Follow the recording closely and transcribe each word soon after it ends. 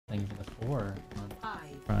Thank you for the 4 month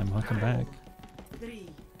Prime. Welcome back. 3,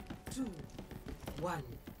 2, 1.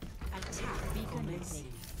 Attack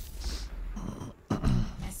commencing.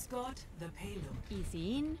 Escort the payload.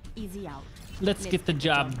 Easy in, easy out. Let's get the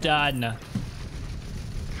job done.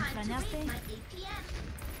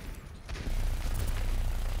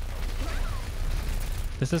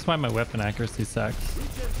 This is why my weapon accuracy sucks.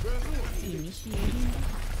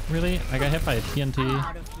 Really? I got hit by a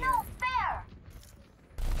TNT.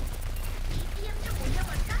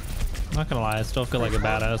 I'm not gonna lie, I still feel like a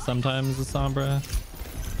badass sometimes with Sombra.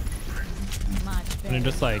 And you're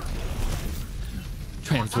just like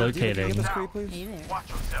translocating.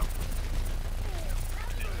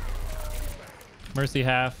 Mercy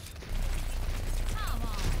half.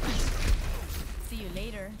 See you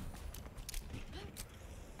later.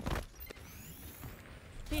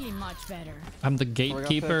 Feeling much better. I'm the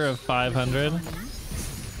gatekeeper of 500.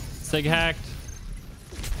 Sig hacked.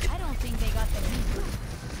 I don't think they got the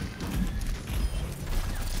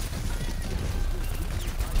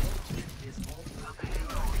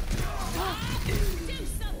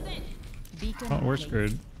Oh, we're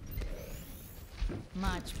screwed.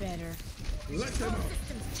 Much better. You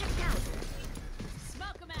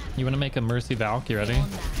want to make a Mercy Valk? You ready?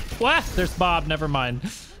 What? There's Bob. Never mind.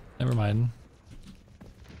 Never mind.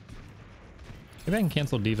 Maybe I can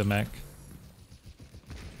cancel Diva mech.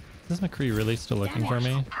 Is McCree really still looking for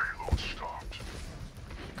me?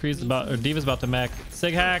 McCree's about, or Diva's about to mech.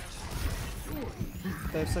 Sig hacked.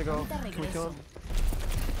 They have Sigil. Can we kill him?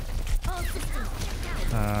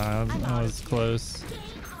 That was close.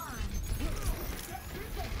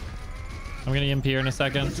 I'm gonna EMP here in a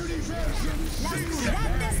second.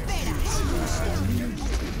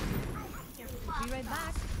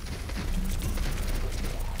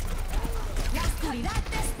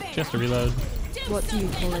 Just a reload. What do you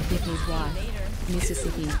call a people's wife?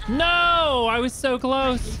 Mississippi. No! I was so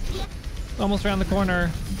close. Almost around the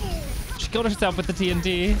corner. She killed herself with the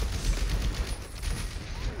TNT.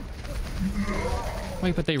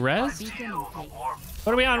 Wait, but they res?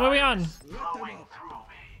 What are we on? What are we on?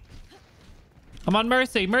 I'm on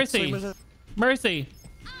Mercy. Mercy. Mercy.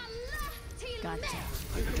 Gotcha.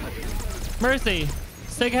 Mercy.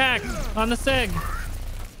 Sig hack on the Sig.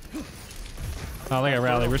 Oh, they got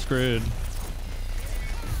rally. We're screwed.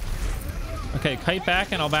 Okay, kite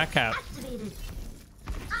back and I'll backcap.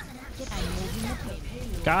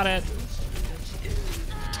 Got it.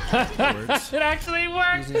 It actually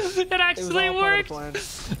worked. It actually worked.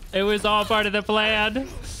 It was all part of the plan.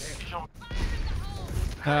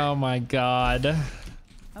 Oh my god.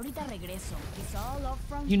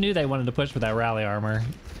 You knew they wanted to push with that rally armor.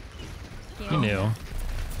 You knew.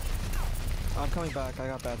 I'm coming back. I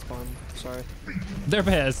got bad spawn. Sorry. They're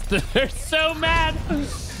pissed. They're so mad. I'm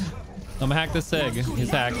gonna hack the Sig. He's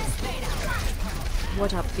hacked.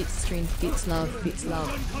 What up, Fitz stream? Fitz love, Fitz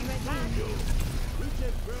love.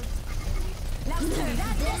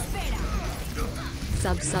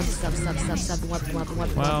 Sub, dub.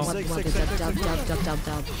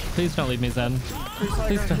 Please don't leave me, Zen.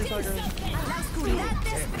 Please don't.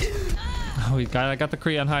 Oh, I got the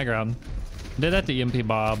Kree on high ground. Did that to EMP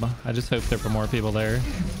Bob. I just hope there were more people there.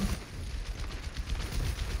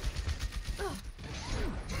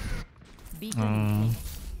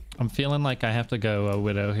 I'm feeling like I have to go a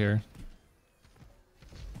Widow here.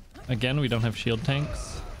 Again, we don't have shield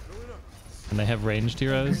tanks. And they have ranged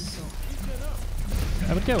heroes.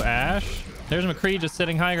 I would go Ash. There's McCree just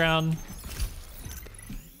sitting high ground.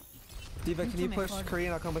 Diva, can you push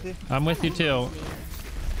Korean? I'll come with you. I'm with you too.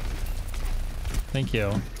 Thank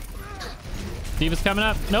you. Diva's coming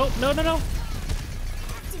up. Nope, no.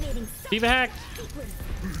 Diva hacked.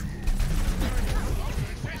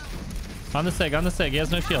 On the Sig, He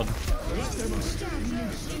has no shield.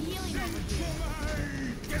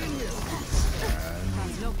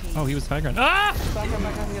 Oh, he was high ground. Ah!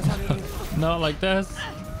 Not like this.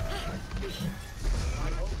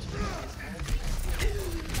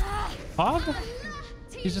 Bob?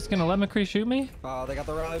 He's just gonna let McCree shoot me? Oh, they got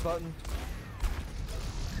the rally button.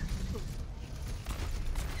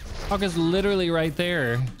 Hog is literally right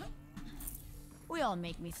there. We all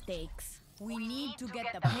make mistakes. We need to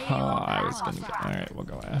get the Oh, payload. I was gonna go. Alright, we'll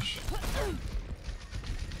go Ash.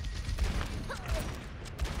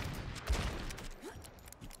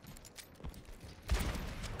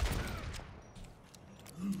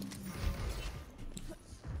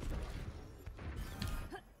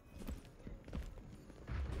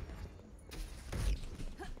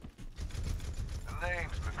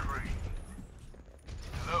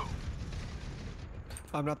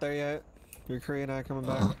 I'm not there yet. Your Korean and I coming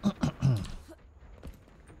back.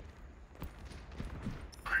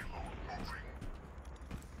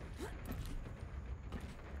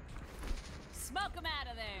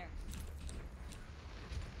 there.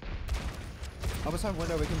 Almost have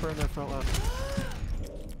window. We can burn their front left.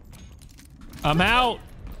 I'm out.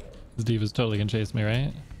 This D.Va's totally gonna chase me,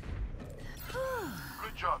 right?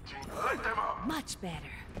 Good job, team. Let them up. Much better.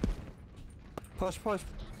 Push, push.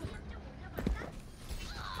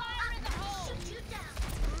 Fire in the hole.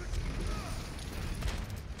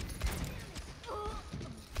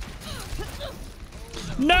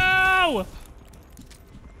 No!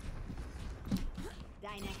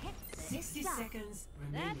 60 seconds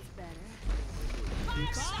remaining. That's better.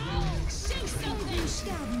 Shoot something.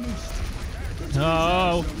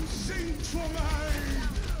 No.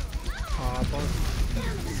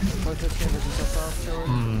 Both his fingers are so fast.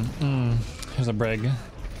 Here's a brig.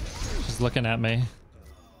 She's looking at me.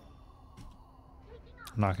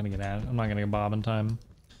 I'm not gonna get at it. I'm not gonna get Bob in time.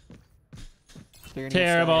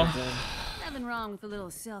 Terrible. Nothing wrong with a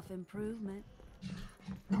little self-improvement.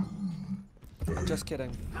 Just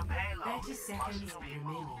kidding. 30 seconds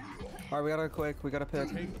remaining. Alright, we gotta go quick. We gotta pick.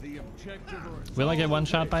 Will I get one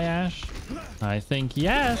shot by Ashe? I think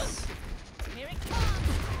yes. Here it comes.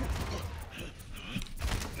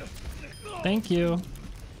 Thank you.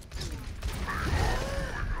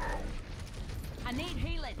 I need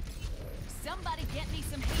healing. Somebody get me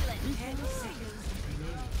some healing. 10 seconds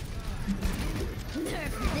remaining.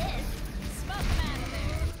 Nerf this. Smoke him out of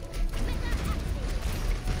there.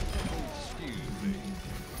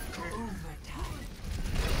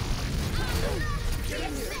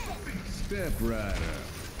 Step right up.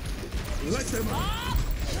 Let them up.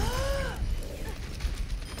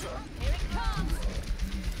 Here it comes.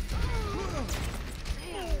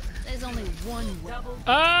 There's only one way.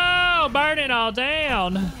 Oh, burn it all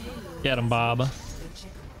down. Get him, Bob.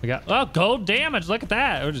 We got gold damage. Look at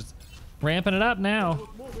that. We're just ramping it up now.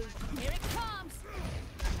 Here it comes.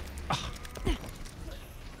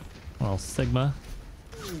 Well, Sigma.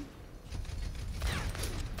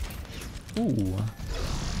 Ooh.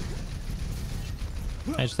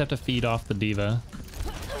 I just have to feed off the D.Va.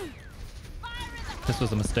 This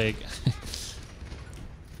was a mistake.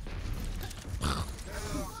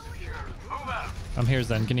 I'm here,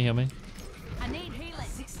 Zen. Can you heal me? I need healing.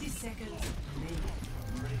 60 seconds remaining.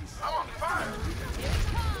 I'm on fire. Here it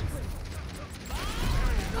comes.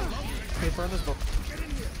 Hey, burn this book.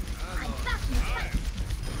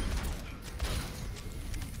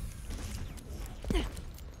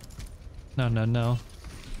 No, no, no.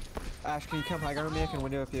 Ash, can you come high ground with me? I can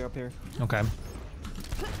window if you're up here. Okay.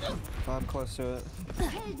 I'm close to it.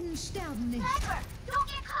 Helden sterben nicht. Don't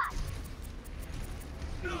get caught.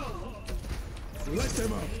 Let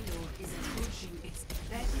them up. Payload is approaching its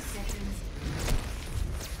 30 seconds.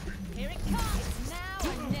 Here it comes. Now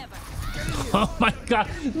or never. Oh my god.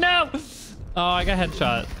 No! Oh, I got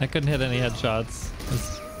headshot. I couldn't hit any headshots.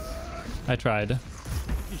 I tried.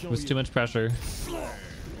 It was too much pressure.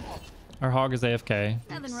 Our hog is AFK.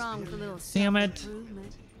 Nothing wrong with a little Damn it.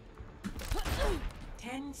 self-improvement.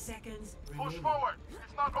 10 seconds Push remaining. forward.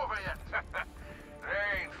 It's not over yet.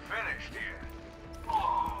 They ain't finished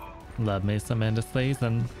yet. Love me some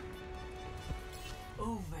Indecision.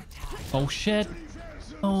 Overtime. Oh shit.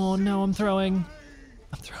 Oh no, I'm throwing.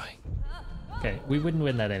 Okay, we wouldn't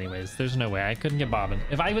win that anyways. There's no way. I couldn't get bobbing.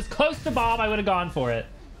 If I was close to Bob, I would have gone for it.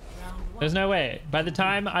 There's no way. By the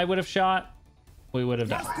time I would have shot, we would have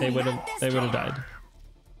died. They would have died.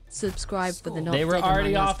 Subscribe for the not They were dead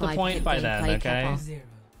already Among Us off the 5 point hit by gameplay then, okay? Kappa. 0.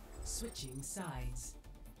 Switching sides.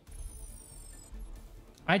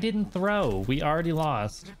 I didn't throw. We already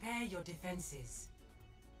lost. Prepare your defenses.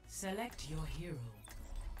 Select your hero.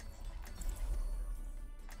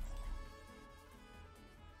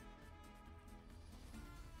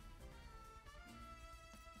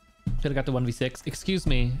 Should have got the 1v6. Excuse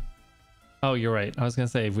me. Oh, you're right. I was gonna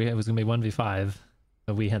say it was gonna be 1v5,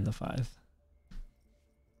 but we had the 5.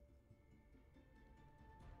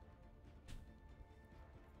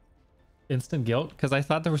 Instant guilt because I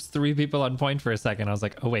thought there was 3 people on point for a second. I was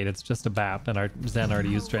like, oh wait, it's just a BAP, and our Zen already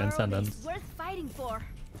used Transcendence. Worth fighting for.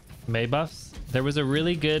 May buffs. There was a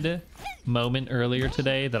really good moment earlier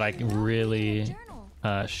today that I really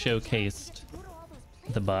showcased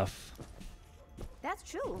the buff. That's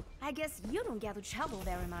true. I guess you don't get to travel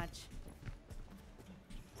very much.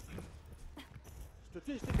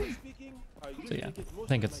 Statistically speaking, So yeah, I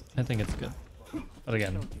think it's good. But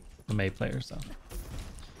again, a May player, so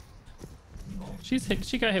she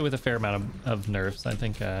got hit with a fair amount of nerfs. I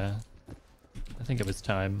think it was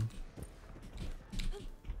time.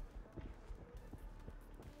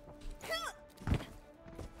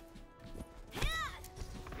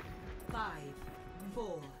 Five,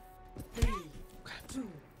 4, 3, 2,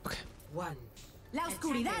 1. La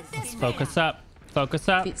oscuridad Focus up. Focus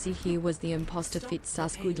up. Fitzyhere was the imposter. Fitz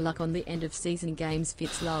sus. Good luck on the end of season games.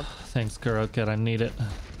 Fitz love. Thanks, Kurokid. I need it.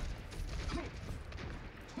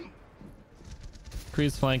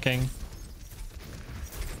 Kree's flanking.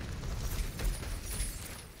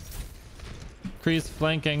 Kree's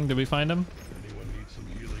flanking. Did we find him?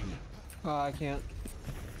 I can't.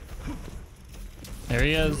 There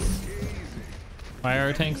he is. Why are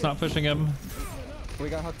our tanks not pushing him? We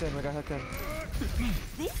got hooked in. We got hooked in.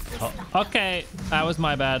 Oh, okay, that was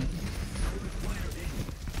my bad.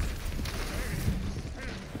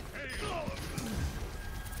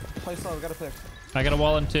 Play slow. We gotta pick. I got a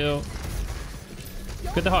wall in too.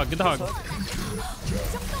 Get the hog. Get the hog.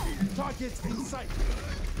 Targets in sight.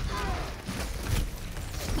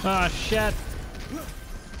 Ah, shit.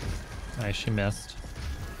 Nice, she missed.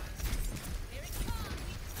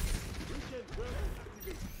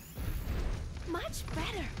 Much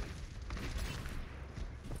better.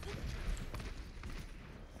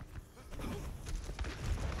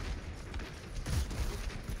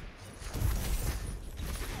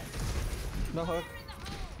 No hook.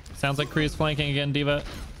 Sounds like Kree's flanking again, Diva.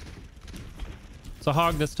 It's a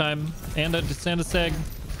hog this time. And a sig.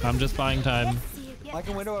 I'm just buying time. I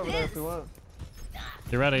can window over there if we want.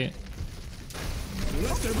 You ready?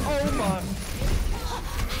 Oh my.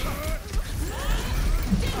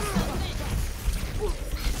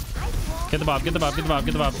 Get the bob, get the bob, get the bob,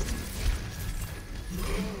 get the bob.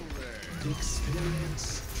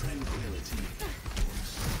 Experience tranquility.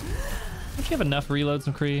 Don't you have enough reloads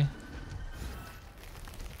from Kree?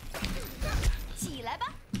 起来吧，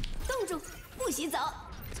冻住，不许走。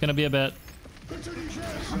 It's gonna be a bit.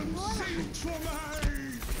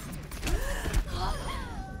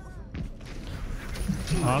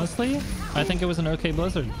 Honestly, I think it was an okay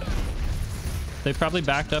blizzard. They probably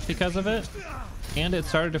backed up because of it, and it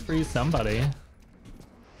started to freeze somebody.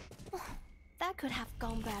 That could have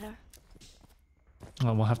gone better.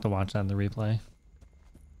 Well, we'll have to watch that in the replay.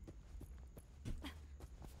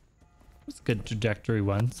 It's a good trajectory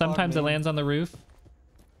one. Sometimes it lands on the roof.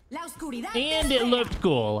 And it looked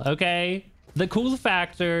cool, okay? The cool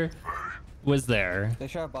factor was there. They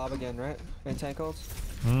shot Bob again, right? In tank holds?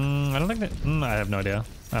 I don't think that... I have no idea.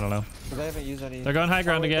 I don't know. Because they haven't used any... They're going high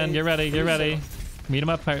ground again. Get ready, get ready. Meet him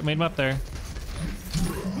up there.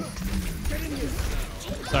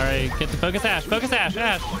 Sorry, get the focus Ash. Focus Ash,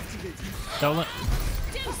 Ash. Don't let...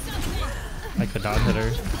 I could not hit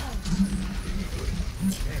her.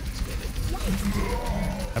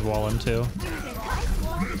 I have wall him too.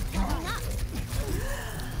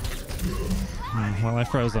 Well, I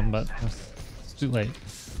froze him, but it's too late.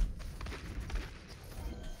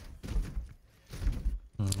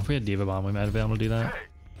 If we had Diva Bomb, we might have been able to do that.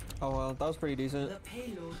 Oh well, that was pretty decent. The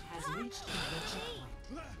payload has reached the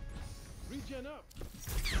checkpoint. Regen up.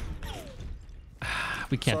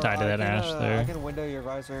 We can't So die to that Ash I there. can window your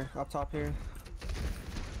visor up top here.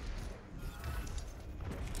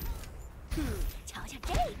 瞧瞧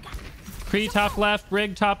这个。 Kree top left,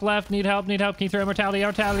 Rig top left. Need help, need help. Can you throw immortality?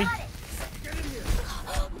 Immortality.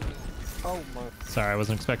 Oh my. Sorry, I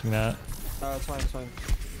wasn't expecting that. It's fine, it's fine.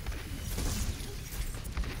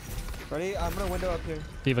 Ready? I'm gonna window up here.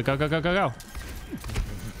 Diva, go, go, go, go, go.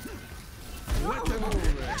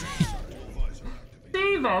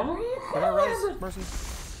 Diva, I got res, Mercy.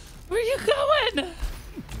 where are you going?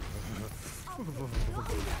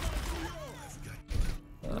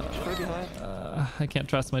 Pretty behind. I can't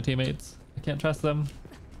trust my teammates. I can't trust them.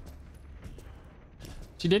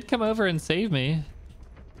 She did come over and save me.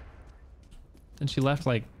 Then she left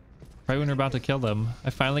like right when we were about to kill them. I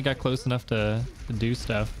finally got close enough to do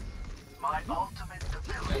stuff. My ultimate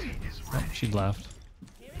ability is Oh, she left.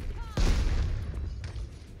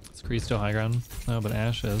 Is Kree still high ground? No, but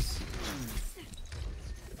Ash is.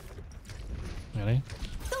 Ready?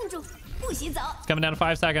 冻住，不许走。 It's coming down to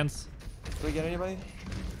 5 seconds. Did we get anybody?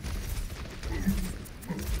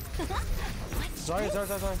 Sorry.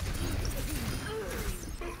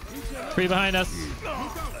 Kree behind us.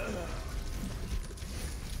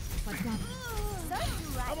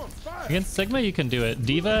 Against Sigma, you can do it.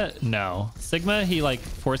 Diva, no. Sigma, he like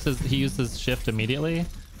forces, he uses shift immediately.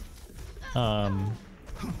 They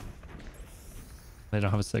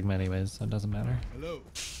don't have a Sigma anyways, so it doesn't matter. Hello.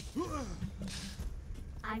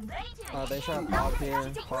 I'm ready to. They shot Bob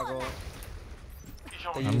here. Toggle.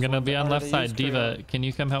 I'm gonna be on left side. Diva, can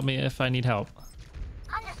you come help me if I need help?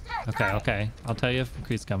 Okay. I'll tell you if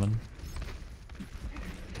Kree's coming.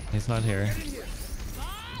 He's not here.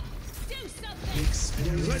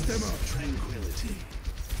 Experience tranquility.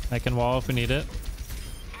 I can wall if we need it.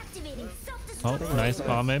 Activating Oh, nice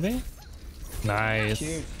bomb maybe? Nice.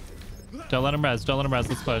 Cute. Don't let him res.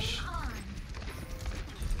 Let's push.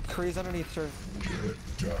 Kree's underneath her.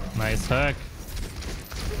 Nice hook.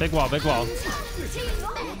 Big wall, big wall.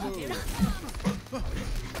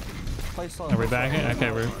 Play slow. Are we back?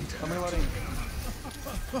 Okay, we're... I'm reloading.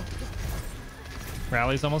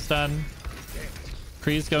 Rally's almost done.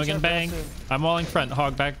 Kree's going in bang. I'm walling front.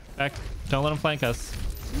 Hog, back, back. Don't let him flank us.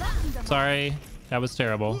 Sorry. That was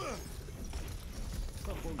terrible.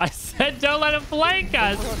 I said don't let him flank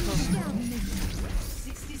us!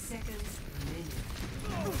 60 seconds.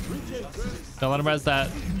 Don't let him res that.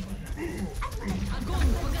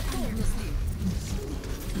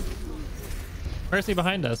 Mercy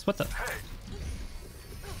behind us. What the?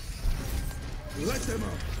 Let them up.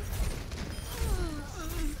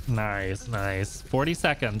 Nice, nice. 40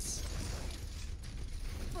 seconds.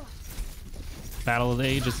 Battle of the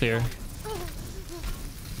Ages here.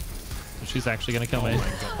 She's actually gonna kill me.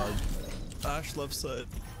 Ash left side.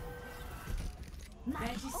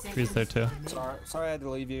 Kree's there too. Sorry I had to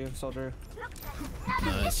leave you, soldier.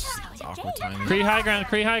 Nice. Awkward timing. Kree high ground,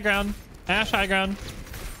 Kree high ground. Ash high ground.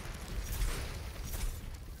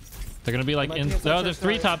 They're gonna be like in. Oh, there's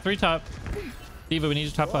three top, three top. Diva, we need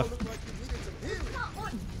you top left.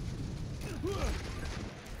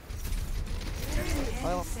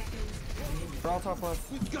 We're all top left.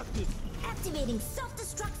 Activating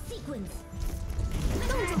self-destruct sequence.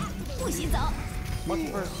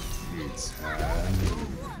 Monkey first.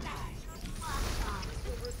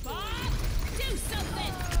 Do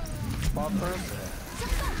something. Bob first.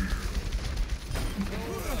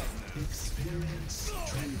 Experience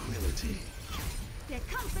tranquility.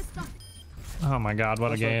 Oh my god,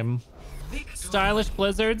 what a game. Stylish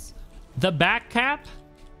Blizzards. The Backcap.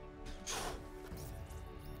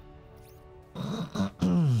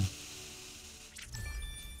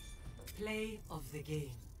 Play of the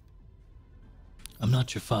game. I'm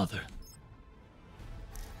not your father.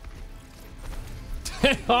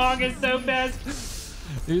 Hog is so best.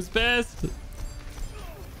 Who's best?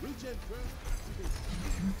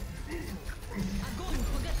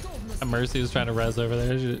 Mercy was trying to res over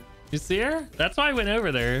there. You see her? That's why I went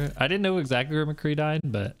over there. I didn't know exactly where McCree died,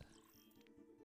 but